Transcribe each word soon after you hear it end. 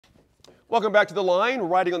Welcome back to The Line.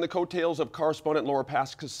 Riding on the coattails of correspondent Laura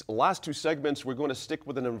Pasca's last two segments, we're going to stick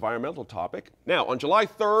with an environmental topic. Now, on July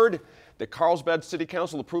 3rd, the Carlsbad City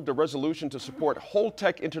Council approved a resolution to support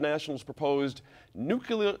Holtec International's proposed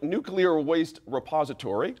nuclear waste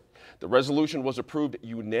repository. The resolution was approved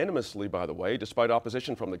unanimously, by the way, despite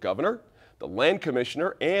opposition from the governor, the land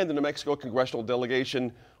commissioner, and the New Mexico congressional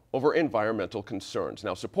delegation over environmental concerns.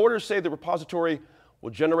 Now, supporters say the repository will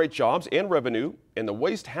generate jobs and revenue, and the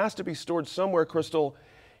waste has to be stored somewhere, Crystal.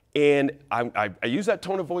 And I use that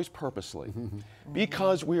tone of voice purposely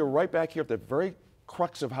because we are right back here at the very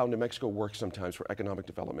crux of how New Mexico works sometimes for economic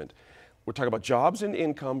development. We're talking about jobs and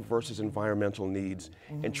income versus environmental needs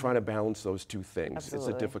and trying to balance those two things.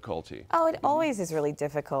 Absolutely. It's a difficulty. Oh, it always is really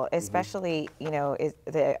difficult, especially, you know,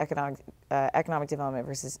 the economic development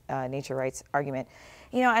versus nature rights argument.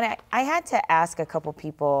 You know, and I had to ask a couple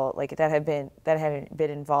people like that had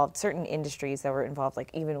been involved, certain industries that were involved,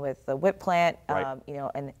 like even with the WIPP plant, right. you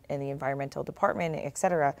know, and the environmental department, et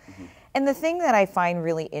cetera. And the thing that I find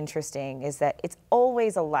really interesting is that it's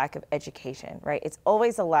always a lack of education, right? It's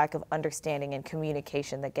always a lack of understanding and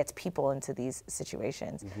communication that gets people into these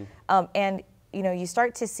situations. And, you know, you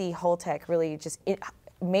start to see Holtec really just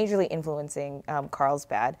majorly influencing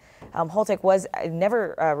Carlsbad. Holtec was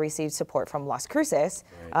never received support from Las Cruces,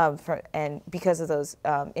 and because of those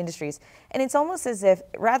industries. And it's almost as if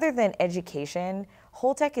rather than education,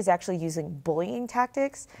 Holtec is actually using bullying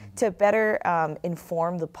tactics to better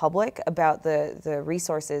inform the public about the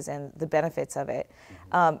resources and the benefits of it.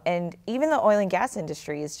 And even the oil and gas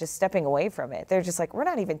industry is just stepping away from it. They're just like, we're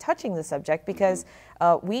not even touching the subject because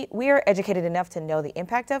we are educated enough to know the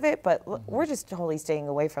impact of it, but we're just totally staying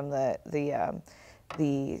away from the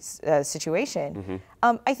situation.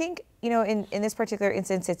 I think, you know, in this particular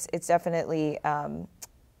instance, it's definitely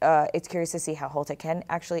it's curious to see how Holtec can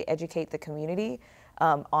actually educate the community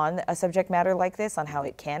on a subject matter like this, on how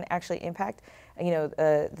it can actually impact. You know,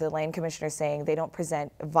 the land commissioner saying they don't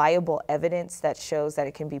present viable evidence that shows that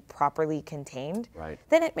it can be properly contained. Right.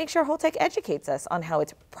 Then it makes sure Holtec educates us on how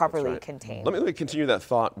it's properly contained. Let me continue that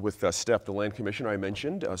thought with Steph, the land commissioner I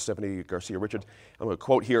mentioned, Stephanie Garcia-Richard. I'm going to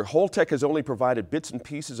quote here: Holtec has only provided bits and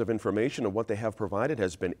pieces of information, and what they have provided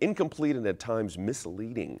has been incomplete and at times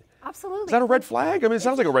misleading. Absolutely. Is that a red flag? I mean, it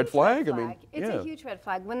sounds like a red flag. I mean, it's a huge red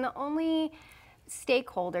flag when the only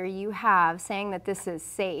stakeholder you have saying that this is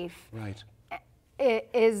safe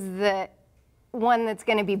is the one that's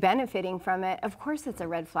going to be benefiting from it. Of course it's a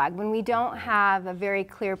red flag. When we don't have a very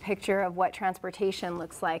clear picture of what transportation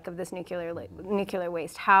looks like of this nuclear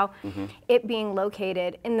waste, how it being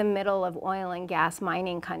located in the middle of oil and gas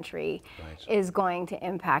mining country is going to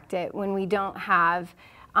impact it. When we don't have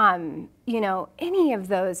you know, any of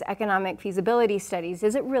those economic feasibility studies,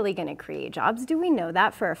 is it really going to create jobs? Do we know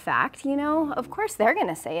that for a fact? You know, of course they're going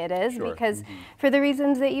to say it is because for the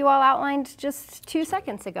reasons that you all outlined just 2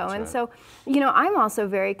 seconds ago. And so, you know, I'm also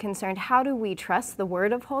very concerned, how do we trust the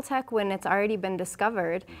word of Holtec when it's already been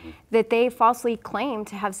discovered that they falsely claim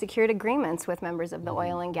to have secured agreements with members of the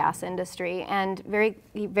oil and gas industry, and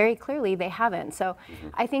very clearly they haven't. So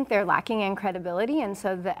I think they're lacking in credibility, and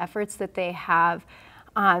so the efforts that they have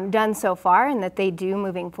done so far and that they do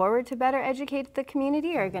moving forward to better educate the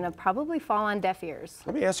community are going to probably fall on deaf ears.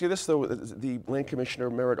 Let me ask you this, though. The land commissioner,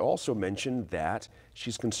 Merritt, also mentioned that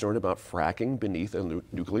she's concerned about fracking beneath a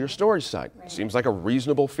nuclear storage site. Seems like a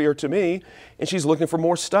reasonable fear to me, and she's looking for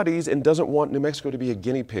more studies and doesn't want New Mexico to be a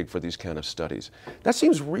guinea pig for these kind of studies. That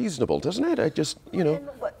seems reasonable, doesn't it? I just, you know.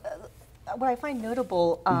 What I find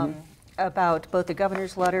notable about both the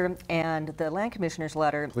governor's letter and the land commissioner's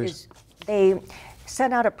letter is they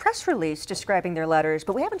sent out a press release describing their letters,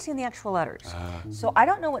 but we haven't seen the actual letters. So I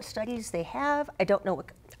don't know what studies they have. I don't know what.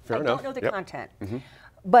 I don't know the content.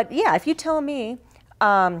 But yeah, if you tell me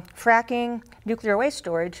fracking, nuclear waste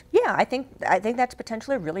storage, yeah, I think that's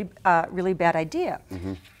potentially a really bad idea.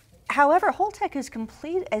 However, Holtec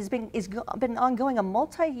has been ongoing a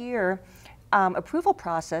multi-year approval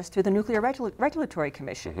process through the Nuclear Regulatory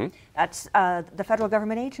Commission. That's the federal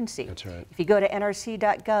government agency. That's right. If you go to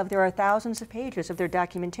nrc.gov, there are thousands of pages of their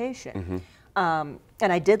documentation. And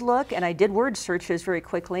I did look, and I did word searches very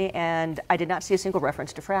quickly, and I did not see a single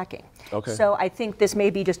reference to fracking. So I think this may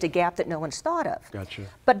be just a gap that no one's thought of. Gotcha.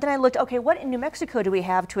 But then I looked, okay, what in New Mexico do we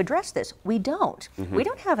have to address this? We don't. We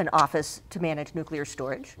don't have an office to manage nuclear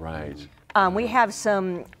storage. We have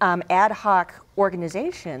some ad hoc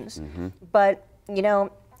organizations, but you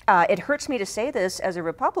know, it hurts me to say this as a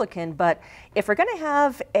Republican, but if we're going to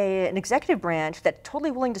have an executive branch that's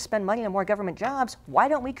totally willing to spend money on more government jobs, why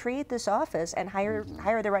don't we create this office and hire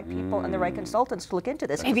the right people and the right consultants to look into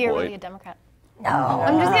this? Maybe you're really a Democrat. No.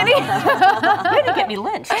 I'm just kidding. Way to get me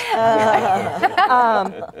lynched.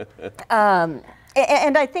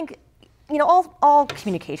 And I think, you know, all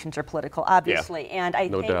communications are political, obviously. Yeah, and I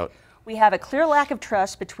no think doubt. we have a clear lack of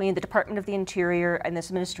trust between the Department of the Interior and this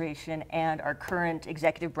administration and our current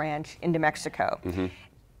executive branch in New Mexico.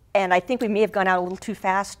 And I think we may have gone out a little too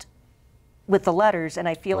fast with the letters, and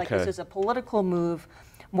I feel like this is a political move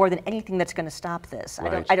more than anything that's going to stop this.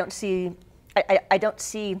 Right. I don't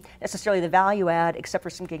see necessarily the value add except for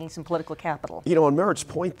gaining some political capital. You know, on Merritt's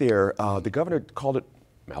point there, the governor called it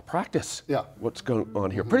malpractice. Yeah. What's going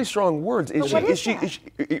on here? Pretty strong words. Is what is she,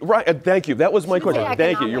 right, thank you. That was my question.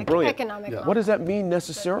 Thank you. You're brilliant. Economic What does that mean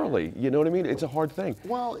necessarily? You know what I mean? It's a hard thing.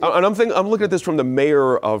 Well, and I'm looking at this from the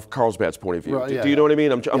mayor of Carlsbad's point of view. Right, Do you know what I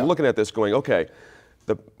mean? I'm looking at this going, okay,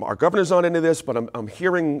 our governor's not into this, but I'm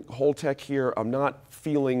hearing Holtec here. I'm not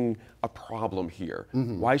feeling a problem here.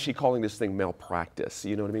 Why is she calling this thing malpractice?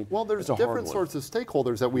 You know what I mean? Well, there's different sorts of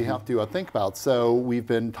stakeholders that we have to think about. So we've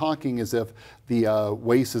been talking as if the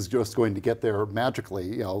waste is just going to get there magically,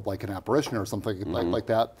 you know, like an apparition or something like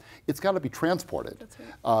that. It's got to be transported. That's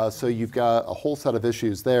right. So you've got a whole set of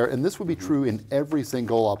issues there, and this would be true in every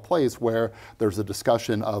single place where there's a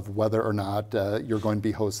discussion of whether or not you're going to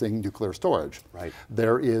be hosting nuclear storage. Right.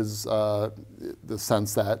 There is the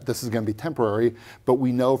sense that this is going to be temporary, but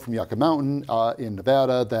we know from Yucca Mountain in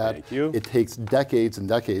Nevada that it takes decades and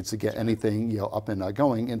decades to get anything up and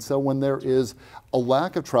going. And so when there is a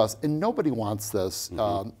lack of trust, and nobody wants this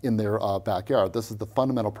in their backyard, this is the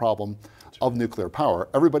fundamental problem of nuclear power.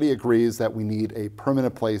 Everybody agrees that we need a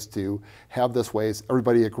permanent place to have this waste.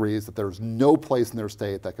 Everybody agrees that there's no place in their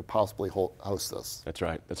state that could possibly host this. That's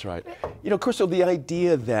right. That's right. You know, Crystal, the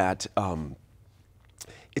idea that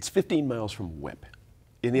it's 15 miles from WIPP.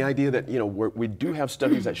 And the idea that, you know, we do have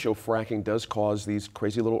studies that show fracking does cause these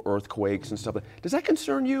crazy little earthquakes and stuff. Does that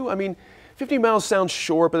concern you? I mean, 15 miles sounds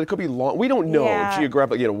short, but it could be long. We don't know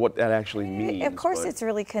geographically, you know, what that actually means. Of course, it's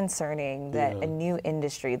really concerning that a new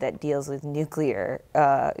industry that deals with nuclear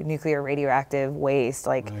radioactive waste,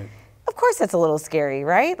 of course that's a little scary,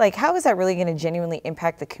 right? Like, how is that really going to genuinely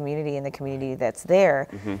impact the community and the community that's there?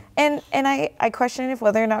 And I question if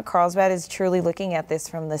whether or not Carlsbad is truly looking at this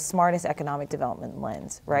from the smartest economic development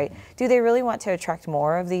lens, right? Do they really want to attract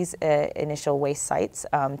more of these initial waste sites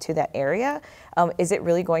to that area? Is it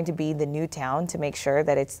really going to be the new town to make sure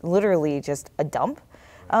that it's literally just a dump?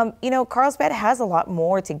 You know, Carlsbad has a lot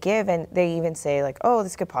more to give, and they even say, like, oh,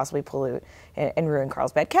 this could possibly pollute and ruin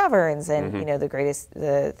Carlsbad caverns and you know,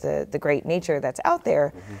 the great nature that's out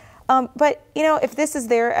there. But you know, if this is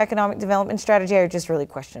their economic development strategy, I would just really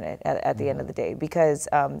question it at the end of the day, because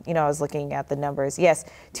you know, I was looking at the numbers. Yes,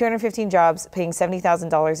 215 jobs, paying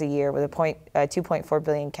 $70,000 a year with a $2.4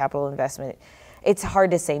 billion capital investment. It's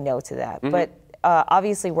hard to say no to that, but.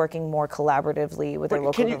 Obviously, working more collaboratively with their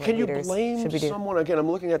local government leaders. Can you blame someone? Again, I'm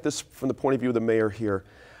looking at this from the point of view of the mayor here.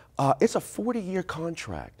 It's a 40-year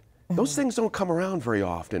contract. Those things don't come around very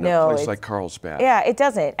often in a place like Carlsbad. Yeah, it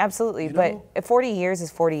doesn't, absolutely. But 40 years is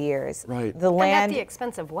 40 years. Right. The land. And at the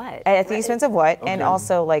expense of what? At the expense of what? And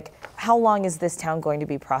also, like, how long is this town going to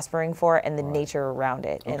be prospering for, and the nature around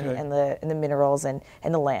it, and the minerals and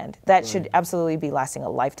the land. That should absolutely be lasting a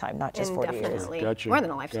lifetime, not just 40 years. Gotcha. More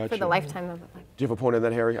than a lifetime, for the lifetime of it. Do you have a point on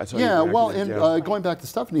that, Harry? Yeah, well, and going back to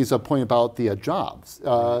Stephanie's point about the jobs.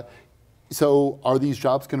 So are these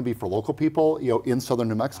jobs going to be for local people, you know, in southern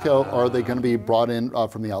New Mexico, or are they going to be brought in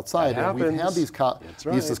from the outside? And we've had these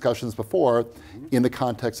discussions before in the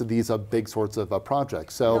context of these big sorts of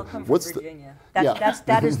projects. So what's Virginia.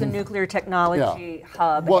 That is the nuclear technology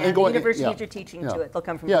hub, and universities are teaching to it. They'll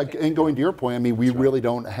come from Virginia. And going to your point, I mean, we really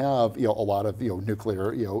don't have a lot of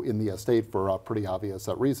nuclear in the state for pretty obvious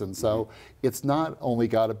reasons. So it's not only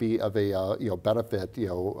got to be of a benefit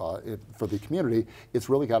for the community. It's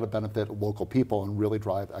really got to benefit local people and really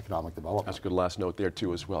drive economic development. That's a good last note there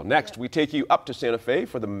too as well. Next, we take you up to Santa Fe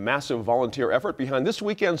for the massive volunteer effort behind this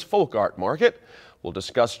weekend's folk art market. We'll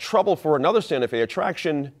discuss trouble for another Santa Fe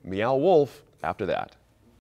attraction, Meow Wolf, after that.